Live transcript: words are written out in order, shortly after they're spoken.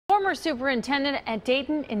former superintendent at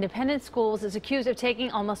Dayton Independent Schools is accused of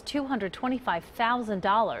taking almost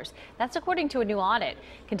 $225,000. That's according to a new audit.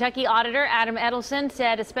 Kentucky Auditor Adam Edelson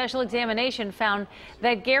said a special examination found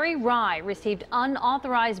that Gary Rye received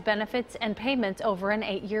unauthorized benefits and payments over an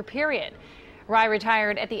 8-year period. Rye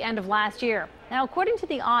retired at the end of last year. Now, according to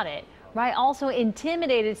the audit, Rye also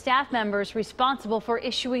intimidated staff members responsible for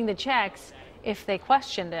issuing the checks if they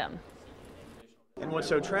questioned him. And what's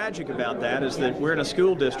so tragic about that is that we're in a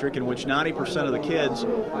school district in which 90% of the kids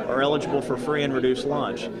are eligible for free and reduced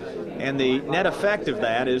lunch. And the net effect of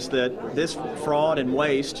that is that this fraud and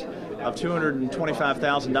waste of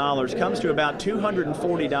 $225,000 comes to about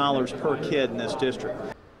 $240 per kid in this district.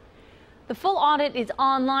 The full audit is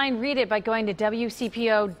online. Read it by going to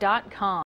WCPO.com.